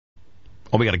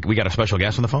Oh, we got a special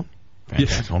guest on the phone?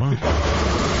 Yes. Hold on.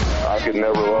 I could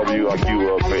never love you like you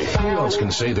love me. Who else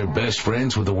can say they're best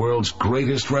friends with the world's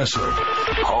greatest wrestler?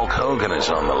 Hulk Hogan is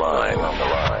on the line.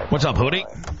 What's up, Hootie?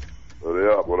 What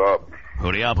up? What up?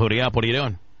 Hootie up. What are you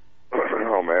doing?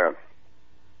 Oh, man.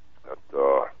 That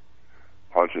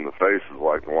punch in the face is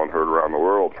like the one heard around the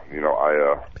world. You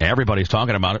know, Everybody's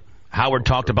talking about it. Howard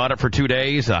talked about it for 2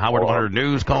 days. Howard 100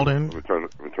 News called in. Let me turn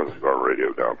the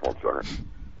radio down for 1 second.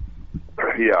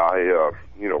 Yeah,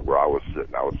 you know, where I was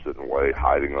sitting away,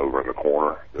 hiding over in the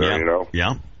corner there, you know?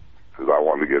 Yeah. Because I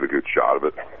wanted to get a good shot of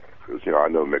it. Because, you know, I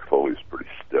know Mick Foley's pretty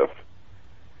stiff.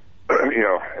 You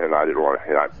know, and I didn't want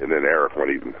to, and then Eric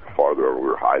went even farther over. We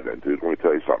were hiding it. Dude, let me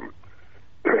tell you something.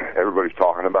 Everybody's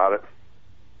talking about it,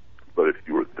 but if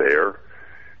you were there,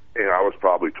 and I was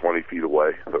probably 20 feet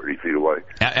away, 30 feet away.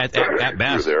 At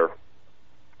best. You were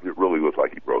there, it really looked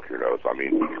like he broke your nose. I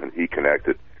mean, he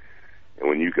connected. And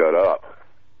when you got up,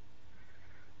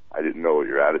 I didn't know what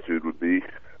your attitude would be,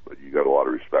 but you got a lot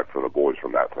of respect from the boys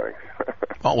from that thing.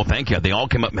 Oh, well, thank you. They all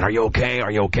came up, man, are you okay?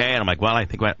 Are you okay? And I'm like, well, I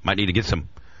think I might need to get something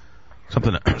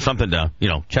to, you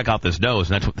know, check out this nose.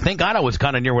 And thank God I was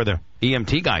kind of near where the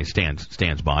EMT guy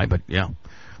stands by, but yeah.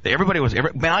 Everybody was,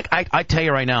 man, I tell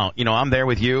you right now, you know, I'm there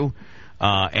with you,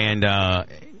 and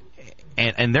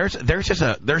there's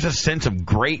a sense of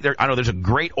great, there's a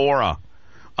great aura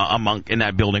in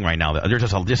that building right now. There's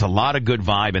just a lot of good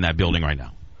vibe in that building right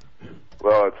now.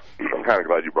 Well, I'm kind of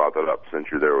glad you brought that up. Since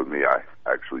you're there with me, I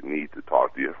actually need to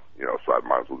talk to you, you know, so I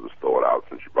might as well just throw it out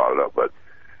since you brought it up. But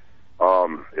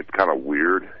it's kind of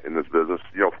weird in this business.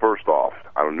 You know, first off,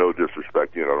 I don't no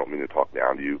disrespect you, and I don't mean to talk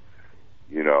down to you.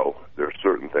 You know, there's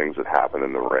certain things that happen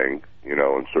in the ring, you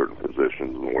know, in certain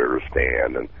positions and where to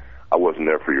stand. And I wasn't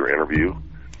there for your interview,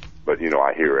 but, you know,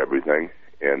 I hear everything.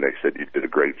 And they said you did a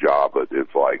great job, but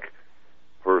it's like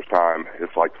the first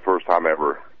time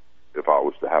ever, if I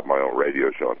was to have my own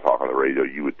radio show and talk on the radio,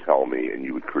 you would tell me and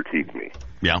you would critique me.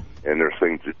 Yeah. And there's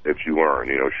things that you learn,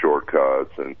 you know,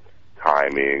 shortcuts and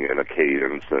timing and a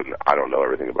cadence, and I don't know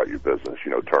everything about your business,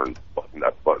 you know, turn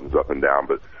buttons up and down,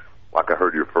 but like I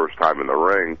heard your first time in the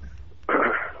ring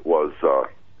was a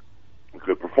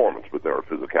good performance, but there were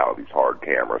physicalities, hard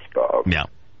camera stuff. Yeah.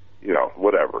 You know,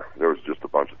 whatever. There was just a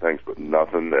bunch of things, but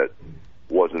nothing that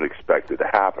wasn't expected to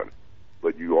happen.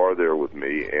 But you are there with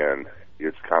me, and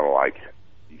it's kind of like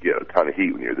you get a ton of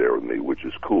heat when you're there with me, which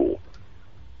is cool.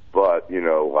 But, you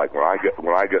know, like when I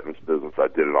get in this business, I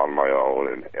did it on my own,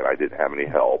 and I didn't have any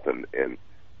help, and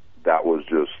that was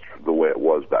just the way it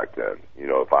was back then. You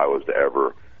know, if I was to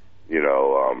ever, you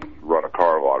know, run a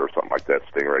car lot or something like that,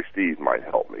 Stingray Steve might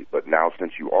help me. But now,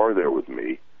 since you are there with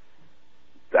me,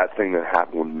 that thing that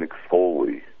happened with Mick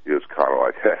Foley is kind of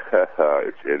like,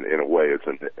 it's in a way, it's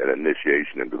an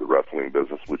initiation into the wrestling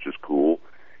business, which is cool.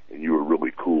 And you were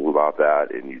really cool about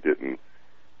that, and you didn't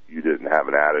have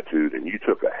an attitude, and you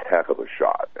took a heck of a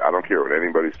shot. I don't care what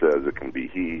anybody says; it can be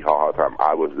hee-haw time.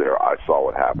 I was there; I saw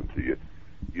what happened to you.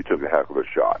 You took a heck of a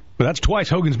shot. But that's twice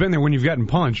Hogan's been there when you've gotten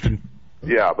punched. And...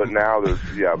 Yeah, but now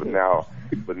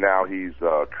he's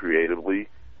creatively,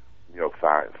 you know,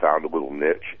 found a little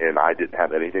niche, and I didn't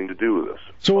have anything to do with this.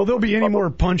 So will there be any more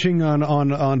punching on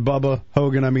Bubba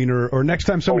Hogan? I mean, or next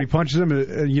time somebody punches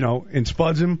him, you know, and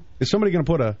spuds him, is somebody going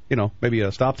to put maybe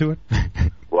a stop to it?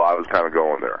 Well, I was kind of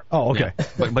going there. Oh, okay.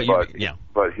 Yeah.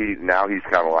 But he's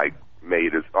kind of like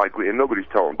made his and nobody's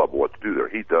telling Bubba what to do there.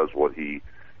 He does what he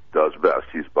does best.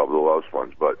 He's Bubba the Love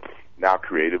Sponge, but now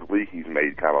creatively he's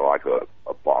made kind of like a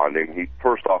bonding.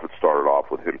 First off, it started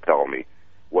off with him telling me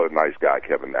what a nice guy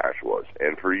Kevin Nash was.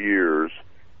 And for years,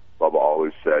 Bubba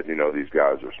always said, you know, these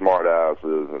guys are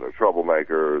smartasses and they're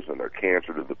troublemakers and they're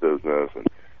cancer to the business and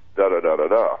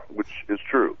da-da-da-da-da, which is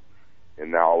true.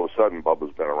 And now all of a sudden,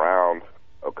 Bubba's been around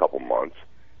a couple months,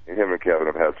 and him and Kevin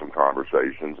have had some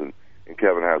conversations, and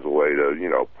Kevin has a way to, you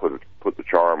know, put the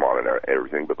charm on it and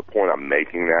everything. But the point I'm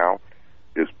making now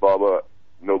is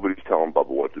nobody's telling Bubba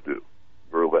what to do.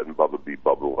 We're letting Bubba be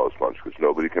Bubba the Love Sponge, because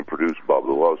nobody can produce Bubba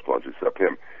the Love Sponge except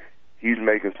him. He's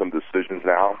making some decisions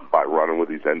now by running with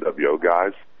these NWO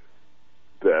guys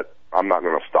that I'm not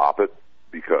going to stop it,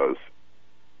 because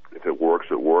if it works,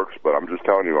 it works. But I'm just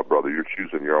telling you, my brother, you're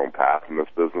choosing your own path in this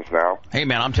business now. Hey,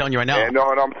 man, I'm telling you right now. And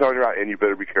I'm telling you right, and you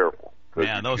better be careful.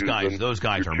 Yeah, those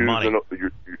guys are money.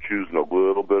 You're choosing a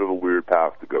little bit of a weird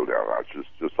path to go down. That's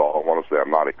just all I want to say.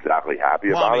 I'm not exactly happy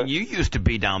about it. Well, I mean, you used to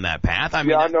be down that path. I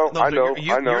mean, I know.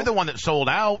 You're the one that sold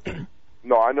out.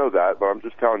 No, I know that, but I'm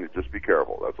just telling you, just be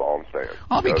careful. That's all I'm saying.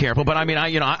 I'll be careful, but I mean,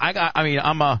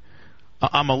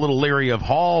 I'm a little leery of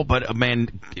Hall, but man,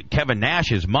 Kevin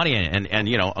Nash is money, and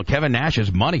you know, Kevin Nash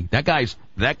is money. That guy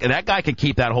can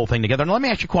keep that whole thing together. And let me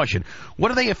ask you a question: what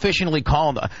do they officially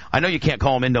call them? I know you can't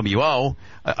call them NWO.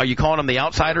 Are you calling them the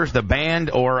Outsiders, the band,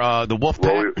 or the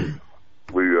Wolfpack?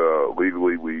 Well,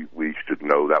 legally we should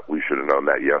know that. We should have known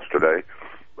that yesterday,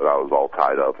 but I was all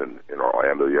tied up in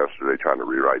Orlando yesterday trying to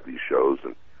rewrite these shows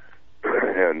and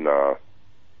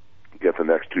get the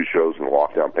next two shows in the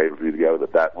lockdown pay-per-view together.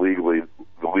 But that legally,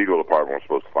 the legal department was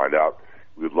supposed to find out.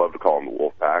 We would love to call them the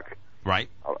Wolfpack. Right.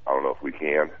 I don't know if we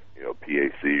can. You know,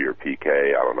 PAC or PK.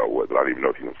 I don't know what. I don't even know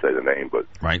if you can say the name. But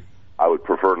right. I would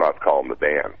prefer not to call them the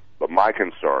band. But my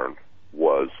concern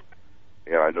was,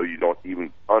 and I know you don't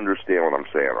even understand what I'm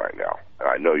saying right now, and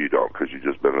I know you don't because you've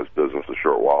just been in this business a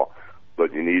short while.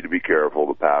 But you need to be careful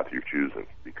the path you're choosing,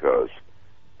 because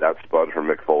that spud from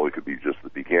Mick Foley could be just the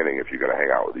beginning if you're going to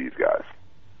hang out with these guys.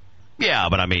 Yeah,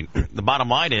 but I mean, the bottom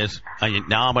line is,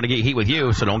 now I'm going to get heat with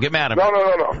you, so don't get mad at me.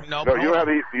 No, you don't have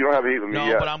heat with me yet.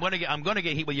 No, but I'm going to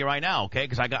get heat with you right now, okay?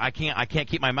 Because I can't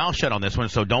keep my mouth shut on this one.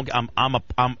 So don't.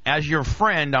 I'm as your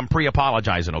friend, I'm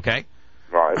pre-apologizing, okay?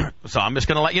 Right. So I'm just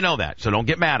going to let you know that. So don't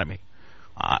get mad at me.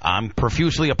 I'm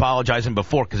profusely apologizing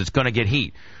before because it's going to get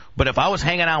heat. But if I was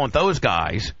hanging out with those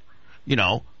guys, you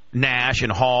know, Nash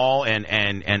and Hall and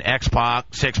X-Pac,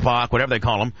 Six-Pac, whatever they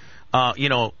call them, you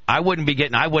know, I would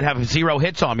have 0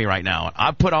 hits on me right now.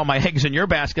 I put all my eggs in your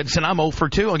baskets, and I'm 0 for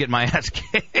 2 on getting my ass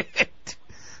kicked.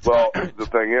 Well, the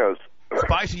thing is,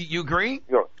 Spice, you agree?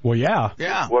 You know, well, yeah.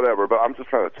 Yeah. Whatever, but I'm just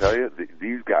trying to tell you,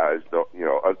 these guys don't, you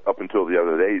know, up until the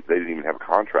other day, they didn't even have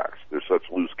contracts. They're such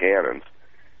loose cannons.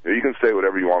 You know, you can say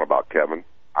whatever you want about Kevin.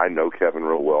 I know Kevin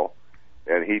real well,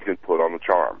 and he can put on the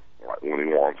charm. Like when he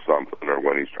wants something, or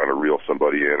when he's trying to reel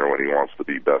somebody in, or when he wants to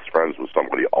be best friends with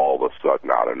somebody all of a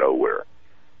sudden out of nowhere,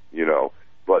 you know.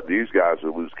 But these guys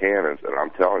are loose cannons, and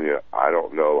I'm telling you, I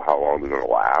don't know how long they're going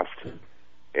to last.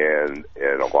 And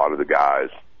a lot of the guys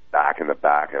back in the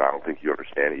back, and I don't think you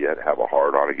understand it yet, have a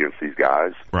hard-on against these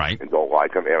guys, right? And don't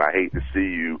like them. And I hate to see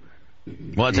you.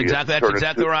 Well, that's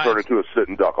exactly where I turn into a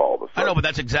sitting duck all of a sudden. I know, but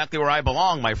that's exactly where I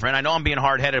belong, my friend. I know I'm being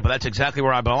hard-headed, but that's exactly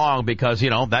where I belong because, you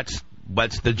know, that's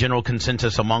the general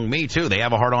consensus among me, too. They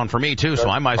have a hard-on for me, too, so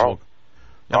I might as well.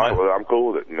 All right, well, I'm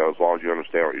cool with it, you know, as long as you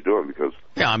understand what you're doing, because...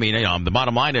 Yeah, I mean, you know, the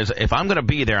bottom line is, if I'm going to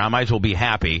be there, I might as well be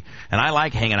happy, and I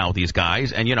like hanging out with these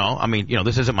guys, and, you know, I mean, you know,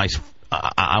 this isn't my...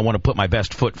 I want to put my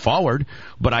best foot forward,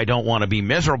 but I don't want to be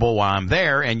miserable while I'm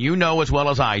there, and you know as well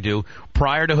as I do,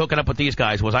 prior to hooking up with these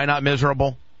guys, was I not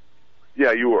miserable?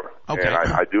 Yeah, you were. Okay. And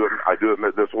I do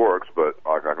admit this works, but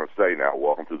like I can say now,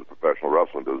 welcome to the professional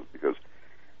wrestling business, because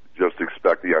just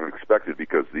expect the unexpected,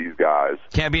 because these guys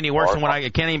can't be any worse than what I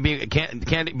can't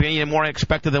be any more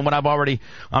unexpected than what I've already.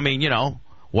 I mean, you know,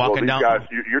 walking down. Guys,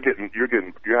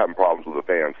 you're having problems with the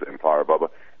fans, Empire Bubba.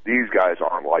 These guys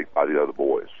aren't liked by the other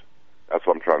boys. That's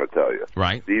what I'm trying to tell you.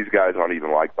 Right. These guys aren't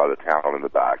even liked by the town in the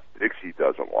back. Dixie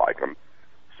doesn't like them.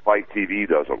 Spike TV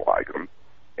doesn't like them.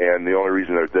 And the only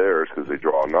reason they're there is because they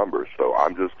draw numbers. So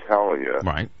I'm just telling you,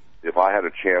 right. If I had a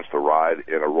chance to ride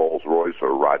in a Rolls Royce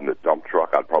or ride in a dump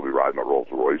truck, I'd probably ride in a Rolls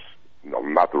Royce. No,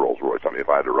 not the Rolls Royce. I mean, if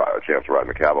I had a chance to ride in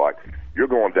a Cadillac, you're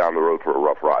going down the road for a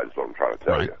rough ride, is what I'm trying to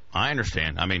tell you. I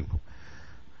understand. I mean,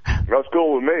 that's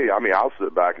cool with me. I mean, I'll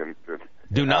sit back and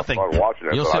do nothing. Have fun watching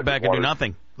it. You'll sit back and do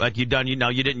nothing. Like you done, you know,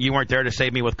 you weren't there to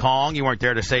save me with Kong. You weren't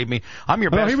there to save me. I'm your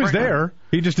best friend. He was there.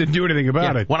 He just didn't do anything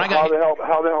about it. How the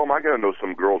hell am I going to know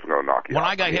some girl's going to knock you out?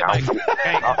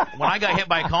 When I got hit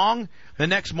by Kong the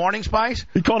next morning, Spice,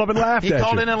 he called up and laughed. He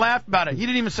called in and laughed about it. He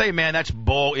didn't even say, "Man, that's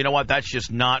bull." You know what? That's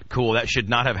just not cool. That should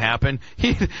not have happened.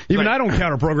 Even I don't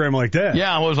counter program like that.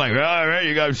 Yeah, I was like, "All right,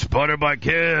 you guys spotted my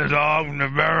kids off."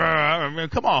 I mean,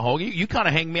 come on, Hogan. You kind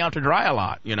of hang me out to dry a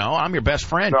lot. You know, I'm your best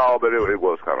friend. No, but it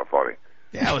was kind of funny.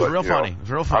 Yeah, it was real funny. It was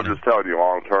real funny. I'm just telling you,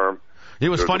 long term. It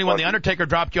was funny when The Undertaker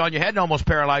dropped you on your head and almost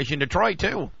paralyzed you in Detroit,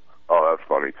 too. Oh, that's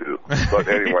funny, too. But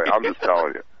anyway, I'm just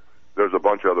telling you. There's a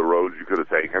bunch of other roads you could have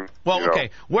taken. Well, okay.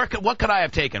 What could I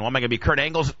have taken? Well, am I going to be Kurt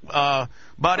Angle's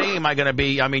buddy? Am I going to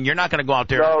be? I mean, you're not going to go out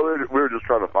there. No, we were just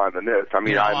trying to find the niche. I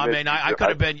mean, I could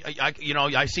have been.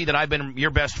 I see that I've been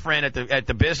your best friend at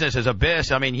the business as a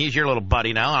biz. I mean, he's your little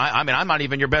buddy now. I mean, I'm not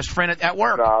even your best friend at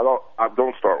work. No,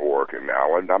 don't start working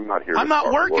now. And I'm not here. I'm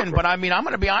not working, but I mean, I'm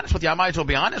going to be honest with you. I might as well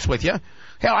be honest with you.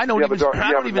 Hell, I don't even.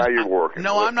 Now you're working.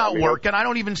 No, I'm not working. I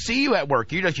don't even see you at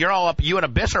work. You're all up. You and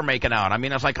Abyss are making out. I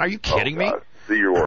mean, I was like, are you kidding me? See, you're working.